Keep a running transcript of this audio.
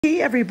Hey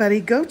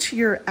everybody, go to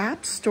your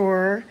app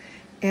store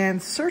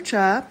and search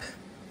up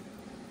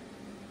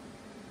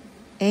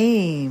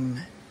AIM,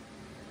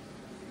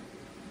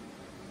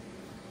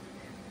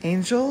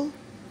 Angel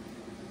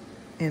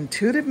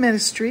Intuitive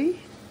Ministry,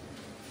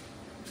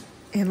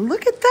 and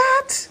look at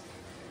that.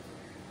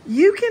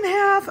 You can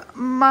have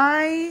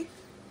my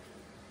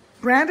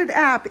branded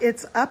app.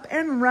 It's up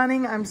and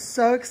running. I'm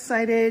so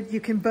excited. You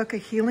can book a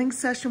healing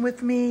session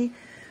with me,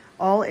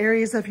 all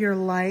areas of your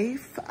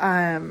life.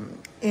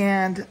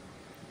 And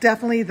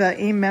definitely the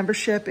AIM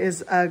membership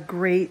is a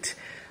great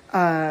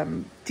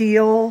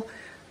deal.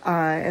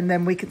 And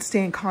then we can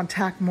stay in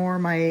contact more.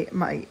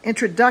 My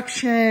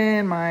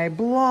introduction, my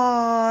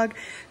blog.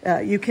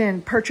 You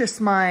can purchase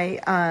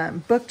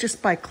my book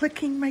just by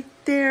clicking right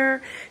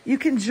there. You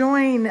can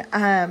join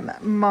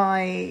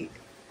my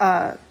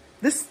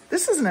this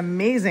is an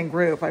amazing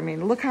group. I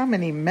mean, look how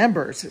many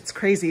members. It's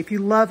crazy. If you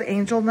love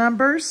angel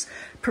numbers,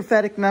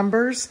 prophetic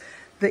numbers,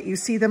 that you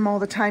see them all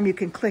the time, you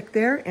can click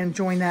there and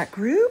join that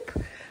group.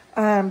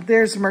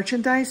 There's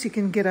merchandise. You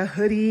can get a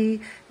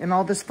hoodie and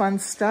all this fun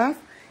stuff.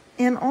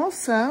 And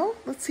also,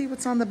 let's see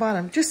what's on the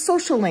bottom. Just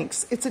social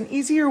links. It's an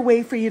easier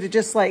way for you to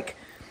just like,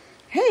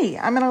 hey,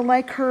 I'm going to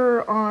like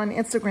her on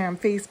Instagram,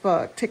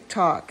 Facebook,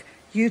 TikTok,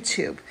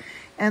 YouTube.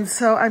 And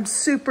so I'm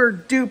super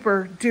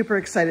duper, duper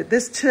excited.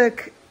 This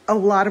took a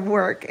lot of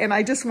work and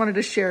I just wanted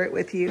to share it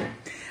with you.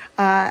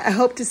 I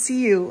hope to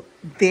see you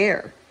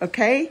there.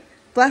 Okay?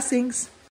 Blessings.